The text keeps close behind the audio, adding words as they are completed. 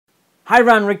Hi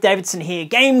everyone, Rick Davidson here,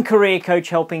 game career coach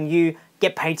helping you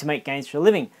get paid to make games for a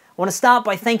living. I want to start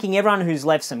by thanking everyone who's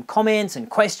left some comments and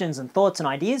questions and thoughts and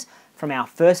ideas from our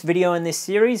first video in this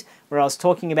series where I was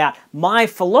talking about my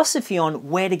philosophy on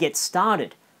where to get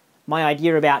started. My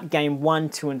idea about game 1,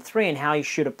 2 and 3 and how you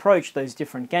should approach those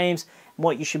different games and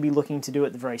what you should be looking to do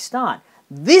at the very start.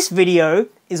 This video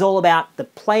is all about the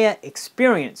player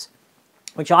experience,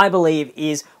 which I believe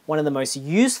is one of the most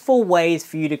useful ways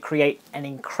for you to create an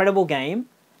incredible game,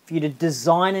 for you to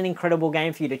design an incredible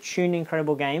game, for you to tune an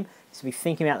incredible game, is to be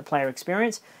thinking about the player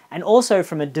experience. And also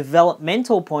from a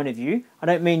developmental point of view, I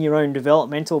don't mean your own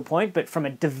developmental point, but from a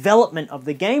development of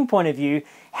the game point of view,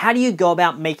 how do you go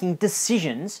about making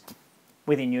decisions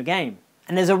within your game?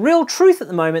 And there's a real truth at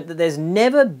the moment that there's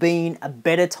never been a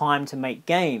better time to make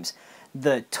games.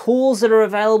 The tools that are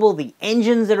available, the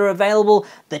engines that are available,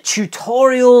 the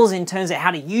tutorials in terms of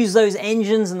how to use those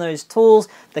engines and those tools,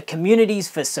 the communities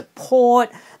for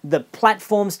support, the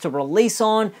platforms to release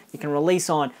on. You can release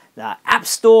on the App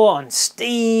Store, on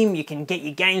Steam, you can get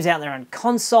your games out there on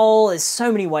console. There's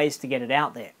so many ways to get it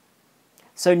out there.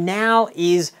 So now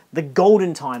is the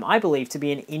golden time, I believe, to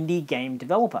be an indie game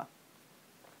developer.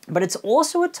 But it's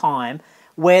also a time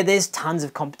where there's tons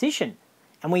of competition.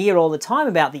 And we hear all the time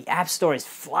about the App Store is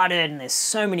flooded and there's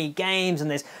so many games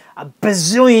and there's a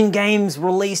bazillion games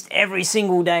released every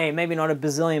single day. Maybe not a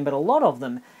bazillion, but a lot of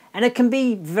them. And it can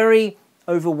be very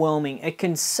overwhelming. It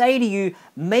can say to you,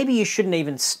 maybe you shouldn't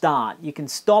even start. You can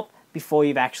stop before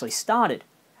you've actually started.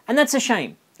 And that's a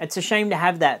shame. It's a shame to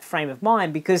have that frame of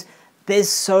mind because there's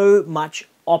so much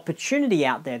opportunity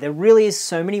out there. There really is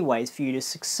so many ways for you to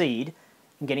succeed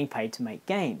in getting paid to make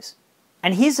games.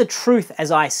 And here's the truth as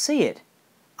I see it.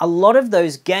 A lot of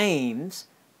those games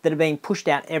that are being pushed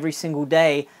out every single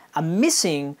day are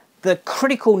missing the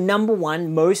critical #1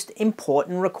 most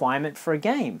important requirement for a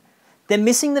game. They're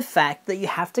missing the fact that you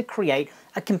have to create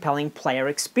a compelling player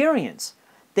experience.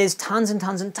 There's tons and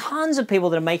tons and tons of people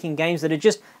that are making games that are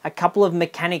just a couple of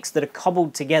mechanics that are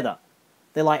cobbled together.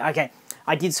 They're like, okay,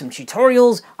 I did some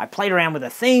tutorials, I played around with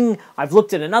a thing, I've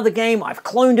looked at another game, I've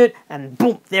cloned it, and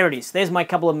boom, there it is. There's my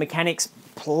couple of mechanics,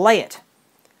 play it.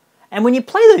 And when you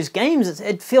play those games,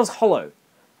 it feels hollow.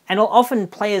 And often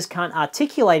players can't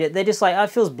articulate it. They're just like, oh,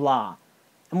 it feels blah.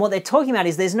 And what they're talking about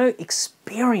is there's no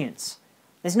experience.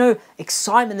 There's no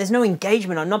excitement. There's no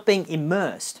engagement. I'm not being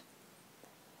immersed.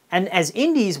 And as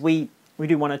indies, we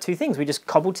do one of two things. We just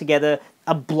cobble together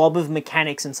a blob of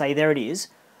mechanics and say, there it is.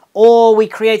 Or we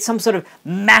create some sort of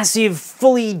massive,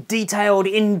 fully detailed,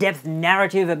 in-depth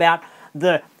narrative about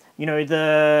the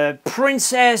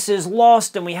princess is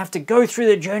lost and we have to go through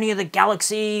the journey of the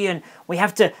galaxy and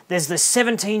there's the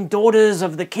 17 daughters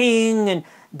of the king,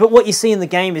 but what you see in the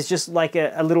game is just like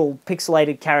a little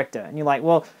pixelated character. And you're like,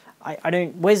 well,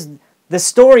 the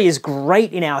story is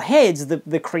great in our heads.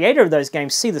 The creator of those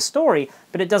games see the story,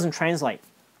 but it doesn't translate.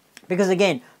 Because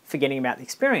again, forgetting about the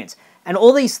experience. And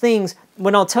all these things,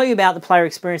 when I'll tell you about the player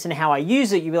experience and how I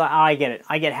use it, you'll be like, oh, I get it.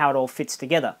 I get how it all fits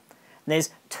together. And there's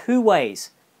two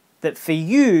ways that for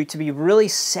you to be really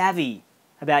savvy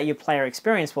about your player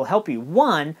experience will help you.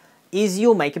 One is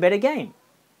you'll make a better game.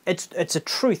 It's a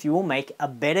truth. You will make a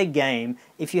better game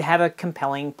if you have a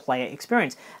compelling player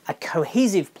experience, a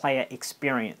cohesive player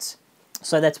experience.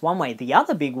 So that's one way. The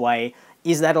other big way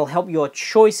is that it'll help your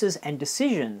choices and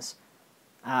decisions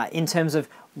in terms of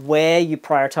where you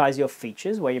prioritize your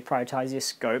features, where you prioritize your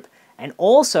scope, and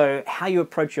also how you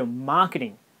approach your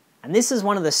marketing. And this is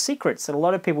one of the secrets that a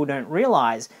lot of people don't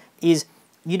realize is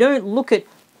you don't look at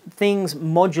things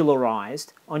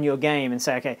modularized on your game and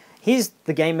say, okay, here's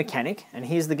the game mechanic, and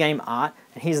here's the game art,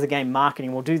 and here's the game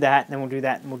marketing. We'll do that, and then we'll do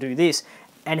that, and we'll do this,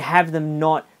 and have them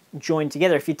not joined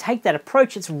together. If you take that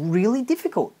approach, it's really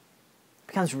difficult. It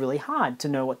becomes really hard to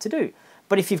know what to do.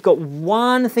 But if you've got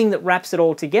one thing that wraps it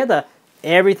all together,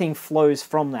 everything flows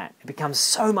from that. It becomes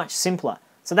so much simpler.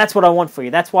 So that's what I want for you.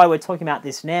 That's why we're talking about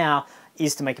this now,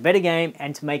 is to make a better game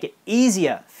and to make it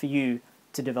easier for you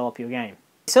to develop your game.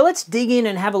 So let's dig in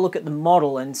and have a look at the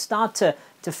model and start to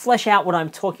flesh out what I'm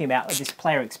talking about with this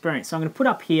player experience. So I'm going to put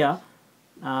up here,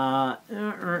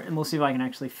 and we'll see if I can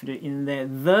actually fit it in there,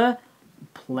 the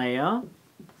player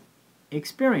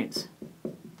experience.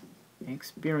 And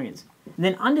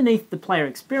then underneath the player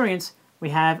experience,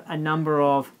 we have a number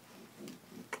of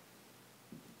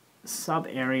sub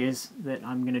areas that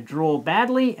I'm going to draw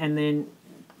badly and then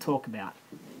talk about.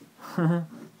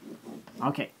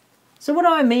 Okay. So what do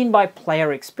I mean by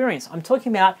player experience? I'm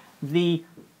talking about the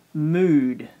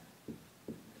mood.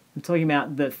 I'm talking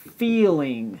about the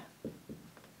feeling. I'm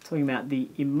talking about the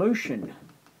emotion.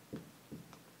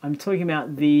 I'm talking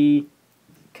about the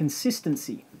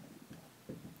consistency.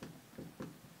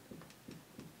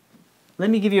 let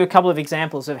me give you a couple of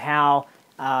examples of how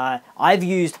I've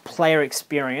used player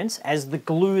experience as the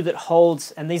glue that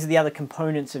holds, and these are the other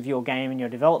components of your game and your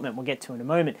development we'll get to in a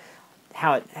moment,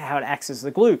 how it acts as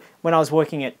the glue. When I was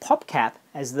working at PopCap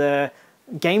as the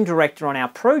game director on our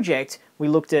project, we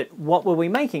looked at what were we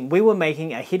making. We were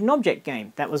making a hidden object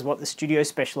game. That was what the studio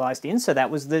specialized in, so that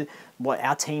was what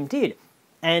our team did.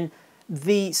 And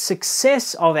the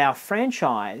success of our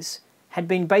franchise had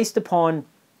been based upon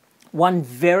one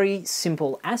very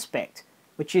simple aspect,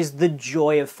 which is the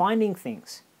joy of finding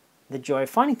things. The joy of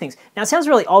finding things. Now, it sounds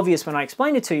really obvious when I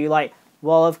explain it to you, like,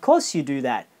 well, of course you do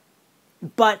that.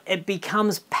 But it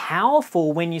becomes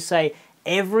powerful when you say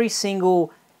every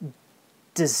single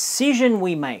decision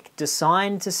we make,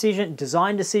 design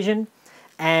decision,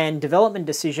 and development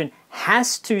decision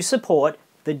has to support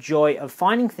the joy of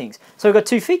finding things. So we've got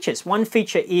two features. One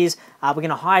feature is we're going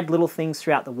to hide little things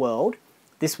throughout the world.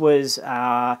 This was,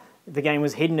 the game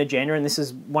was Hidden Agenda, and this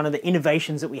is one of the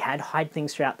innovations that we had, hide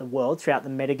things throughout the world, throughout the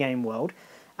metagame world.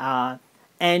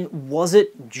 And was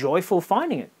it joyful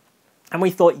finding it? And we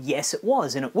thought, yes, it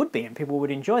was, and it would be, and people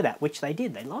would enjoy that, which they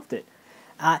did. They loved it.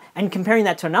 And comparing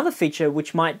that to another feature,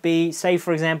 which might be, say,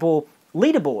 for example,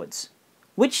 leaderboards,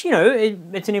 which, you know,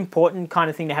 it's an important kind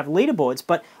of thing to have leaderboards,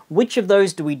 but which of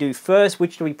those do we do first?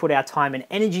 Which do we put our time and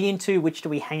energy into? Which do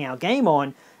we hang our game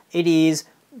on? It is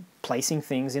placing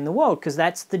things in the world, because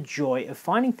that's the joy of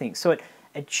finding things. So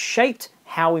it shaped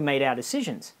how we made our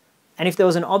decisions. And if there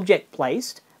was an object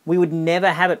placed, we would never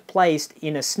have it placed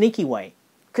in a sneaky way,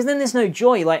 because then there's no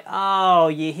joy. You're like, oh,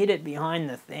 you hid it behind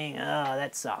the thing. Oh,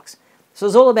 that sucks. So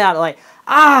it's all about like,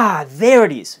 there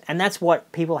it is. And that's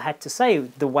what people had to say.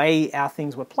 The way our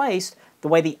things were placed, the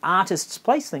way the artists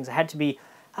placed things, it had to be,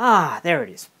 there it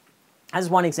is. As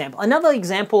one example. Another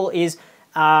example is,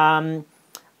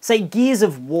 say, Gears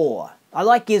of War. I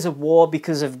like Gears of War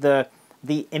because of the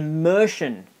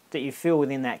immersion that you feel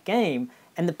within that game,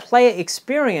 and the player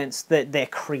experience that they're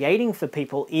creating for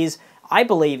people is, I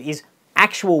believe, is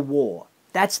actual war.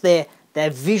 That's their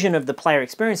vision of the player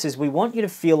experience is we want you to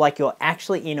feel like you're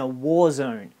actually in a war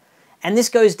zone. And this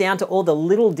goes down to all the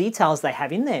little details they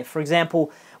have in there. For example,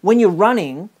 when you're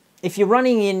running, if you're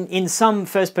running in some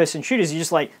first-person shooters, you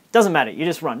just like, doesn't matter, you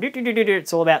just run.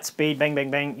 It's all about speed, bang,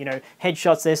 bang, bang, you know,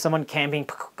 headshots, there's someone camping,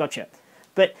 gotcha.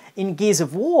 But in Gears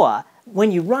of War,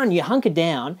 when you run, you hunker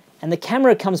down, and the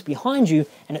camera comes behind you,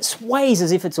 and it sways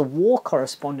as if it's a war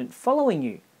correspondent following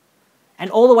you. And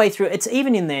all the way through, it's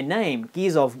even in their name,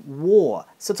 Gears of War.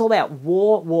 So it's all about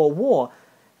war, war, war,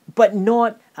 but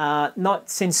not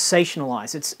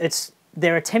sensationalized.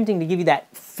 They're attempting to give you that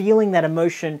feeling, that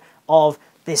emotion of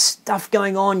there's stuff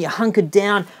going on, you're hunkered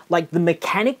down, like the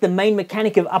main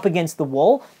mechanic of up against the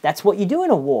wall. That's what you do in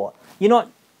a war. You're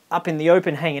not up in the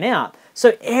open hanging out.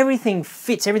 So everything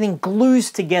fits, everything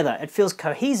glues together. It feels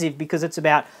cohesive because it's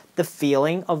about the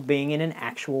feeling of being in an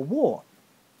actual war.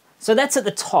 So that's at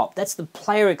the top. That's the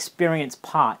player experience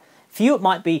part. For you, it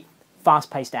might be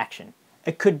fast-paced action.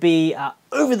 It could be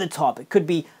over the top. It could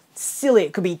be silly.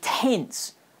 It could be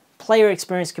tense. Player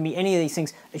experience can be any of these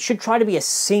things. It should try to be a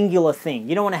singular thing.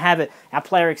 You don't want to have it. Our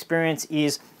player experience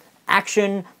is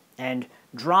action and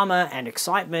drama and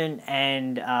excitement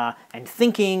and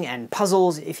thinking and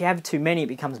puzzles. If you have too many, it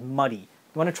becomes muddy. You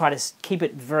want to try to keep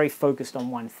it very focused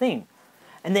on one thing.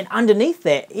 And then underneath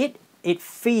there, it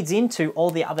feeds into all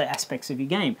the other aspects of your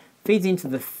game. Feeds into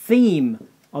the theme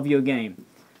of your game.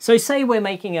 So say we're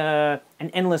making an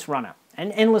endless runner.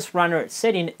 An endless runner, it's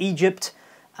set in Egypt,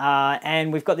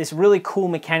 and we've got this really cool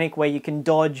mechanic where you can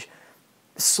dodge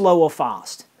slow or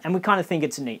fast. And we kind of think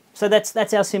it's neat. So that's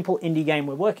our simple indie game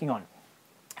we're working on.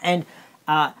 And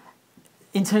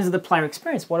in terms of the player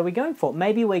experience, what are we going for?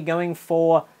 Maybe we're going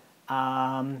for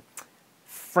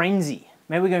frenzy.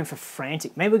 Maybe we're going for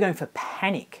frantic. Maybe we're going for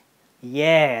panic.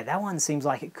 Yeah, that one seems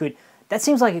like it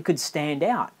could stand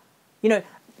out. You know,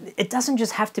 it doesn't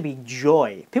just have to be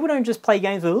joy. People don't just play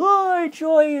games with, oh,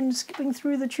 joy and skipping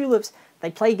through the tulips.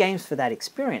 They play games for that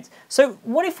experience. So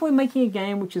what if we're making a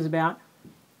game which is about,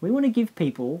 we want to give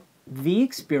people the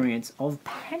experience of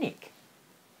panic?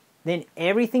 Then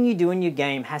everything you do in your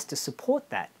game has to support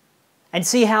that. And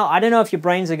see how, I don't know if your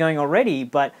brains are going already,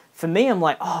 but for me, I'm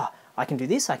like, oh, I can do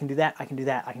this, I can do that, I can do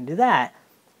that, I can do that.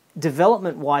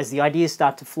 Development-wise, the ideas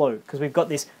start to flow because we've got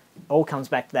this, all comes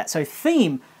back to that. So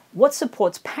theme, what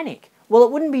supports panic? Well,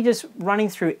 it wouldn't be just running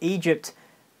through Egypt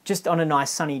just on a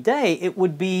nice sunny day. It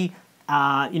would be,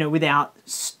 you know, without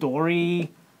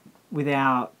story,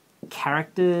 without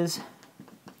characters,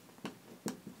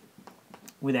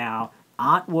 without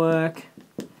artwork.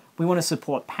 We want to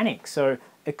support panic. So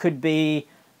it could be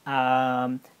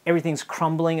everything's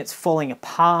crumbling, it's falling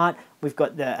apart, We've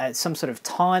got some sort of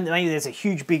time. Maybe there's a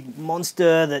huge big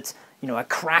monster that's, you know, a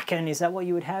kraken. Is that what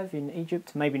you would have in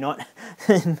Egypt? Maybe not.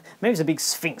 Maybe it's a big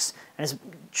sphinx and it's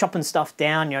chopping stuff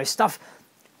down. You know,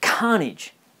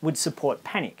 carnage would support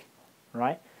panic,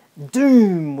 right?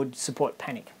 Doom would support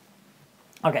panic.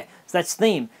 Okay, so that's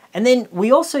theme. And then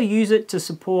we also use it to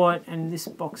support, and this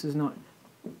box is not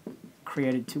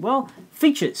created too well,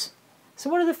 features. So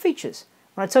what are the features?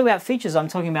 When I talk about features, I'm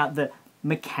talking about the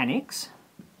mechanics,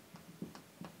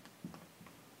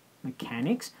 and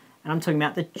I'm talking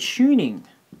about the tuning.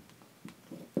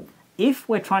 If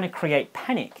we're trying to create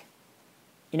panic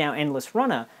in our endless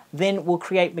runner, then we'll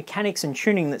create mechanics and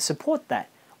tuning that support that.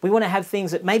 We want to have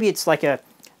things that maybe it's like a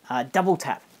double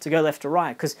tap to go left or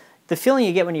right, because the feeling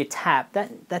you get when you tap,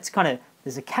 that's kind of,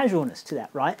 there's a casualness to that,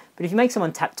 right? But if you make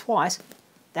someone tap twice,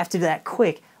 they have to do that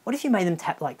quick. What if you made them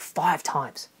tap like 5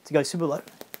 times to go super low?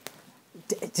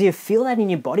 Do you feel that in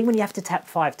your body? When you have to tap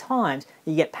 5 times,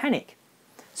 you get panic.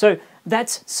 So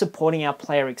that's supporting our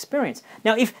player experience.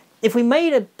 Now, if we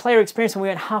made a player experience and we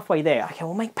went halfway there, okay,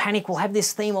 we'll make panic, we'll have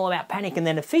this theme all about panic, and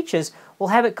then the features, we'll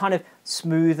have it kind of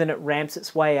smooth and it ramps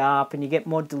its way up and you get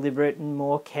more deliberate and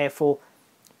more careful.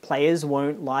 Players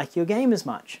won't like your game as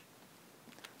much.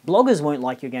 Bloggers won't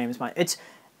like your game as much.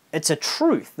 It's a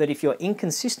truth that if you're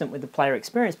inconsistent with the player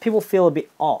experience, people feel a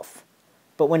bit off.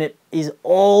 But when it is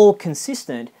all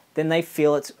consistent, then they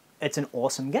feel it's an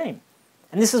awesome game.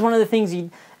 And this is one of the things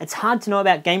it's hard to know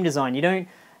about game design. You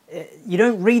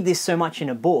don't read this so much in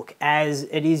a book as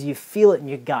it is you feel it in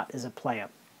your gut as a player.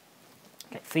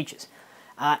 Okay, features.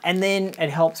 And then it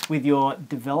helps with your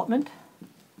development.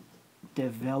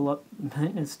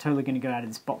 It's totally going to go out of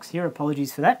this box here.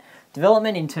 Apologies for that.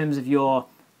 Development in terms of your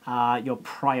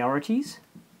priorities.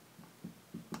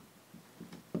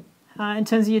 In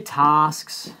terms of your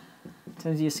tasks, in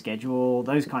terms of your schedule,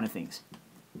 those kind of things.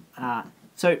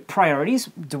 So priorities,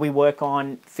 do we work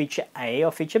on feature A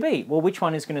or feature B? Well, which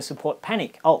one is going to support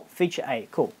panic? Oh, feature A,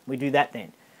 cool, we do that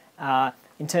then.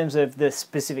 In terms of the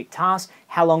specific task,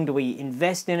 how long do we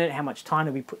invest in it? How much time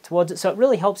do we put towards it? So it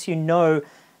really helps you know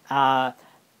how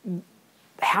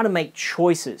to make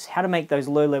choices, how to make those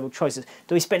low-level choices.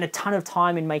 Do we spend a ton of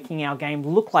time in making our game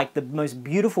look like the most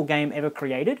beautiful game ever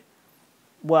created?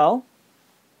 Well,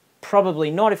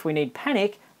 probably not if we need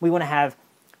panic. We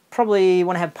probably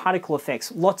want to have particle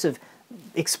effects, lots of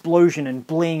explosion and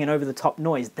bling and over-the-top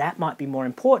noise. That might be more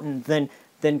important than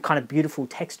kind of beautiful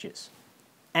textures.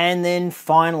 And then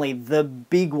finally, the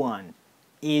big one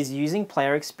is using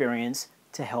player experience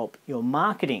to help your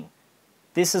marketing.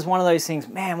 This is one of those things,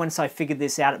 man, once I figured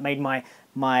this out, it made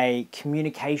my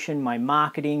communication, my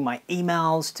marketing, my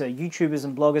emails to YouTubers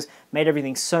and bloggers, made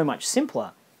everything so much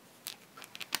simpler.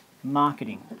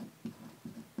 Marketing.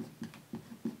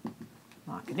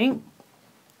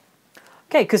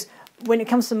 Okay, because when it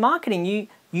comes to marketing,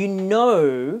 you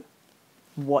know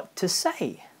what to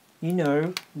say. You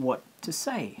know what to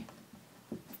say.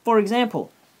 For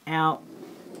example, our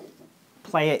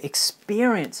player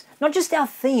experience, not just our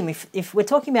theme. If we're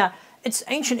talking about, it's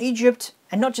ancient Egypt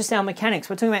and not just our mechanics,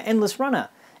 we're talking about endless runner.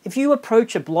 If you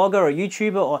approach a blogger or a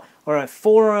YouTuber or a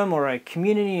forum or a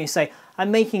community and you say,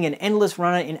 I'm making an endless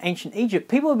runner in ancient Egypt,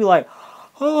 people will be like,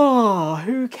 oh,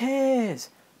 who cares?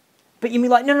 But you'd be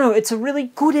like, no, it's a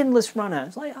really good endless runner.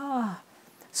 It's like,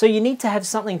 So you need to have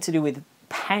something to do with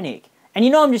panic. And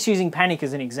you know I'm just using panic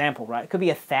as an example, right? It could be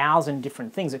 1,000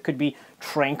 different things. It could be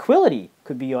tranquility,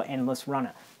 could be your endless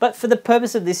runner. But for the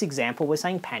purpose of this example, we're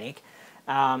saying panic.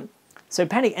 So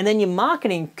panic, and then your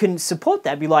marketing can support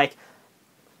that. Be like,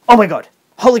 oh my God,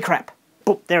 holy crap,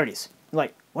 boom, there it is.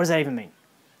 Like, what does that even mean?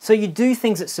 So you do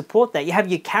things that support that. You have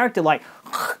your character like,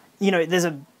 you know, there's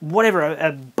a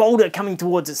boulder coming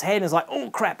towards its head and it's like, oh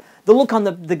crap. The look on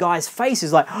the guy's face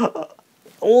is like,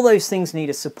 all those things need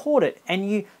to support it.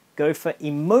 And you go for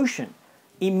emotion.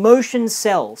 Emotion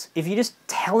sells. If you're just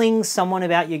telling someone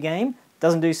about your game,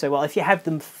 doesn't do so well. If you have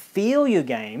them feel your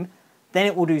game, then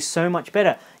it will do so much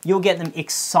better. You'll get them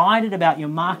excited about your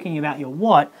marketing, about your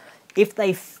what, if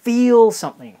they feel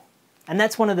something. And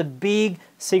that's one of the big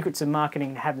secrets of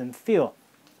marketing, to have them feel.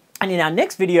 And in our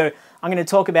next video, I'm going to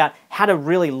talk about how to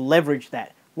really leverage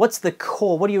that. What's the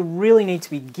core? What do you really need to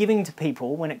be giving to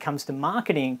people when it comes to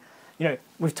marketing? You know,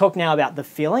 we've talked now about the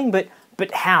feeling, but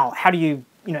how? How do you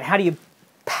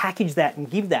package that and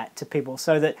give that to people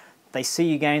so that they see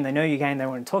your game, they know your game, they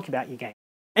want to talk about your game?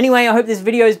 Anyway, I hope this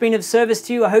video has been of service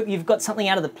to you. I hope you've got something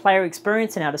out of the player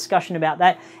experience and our discussion about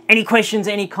that. Any questions,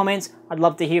 any comments, I'd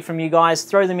love to hear from you guys.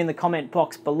 Throw them in the comment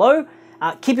box below.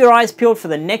 Keep your eyes peeled for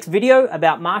the next video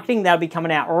about marketing. That'll be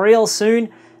coming out real soon.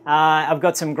 I've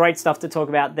got some great stuff to talk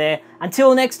about there.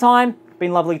 Until next time, it's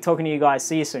been lovely talking to you guys.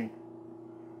 See you soon.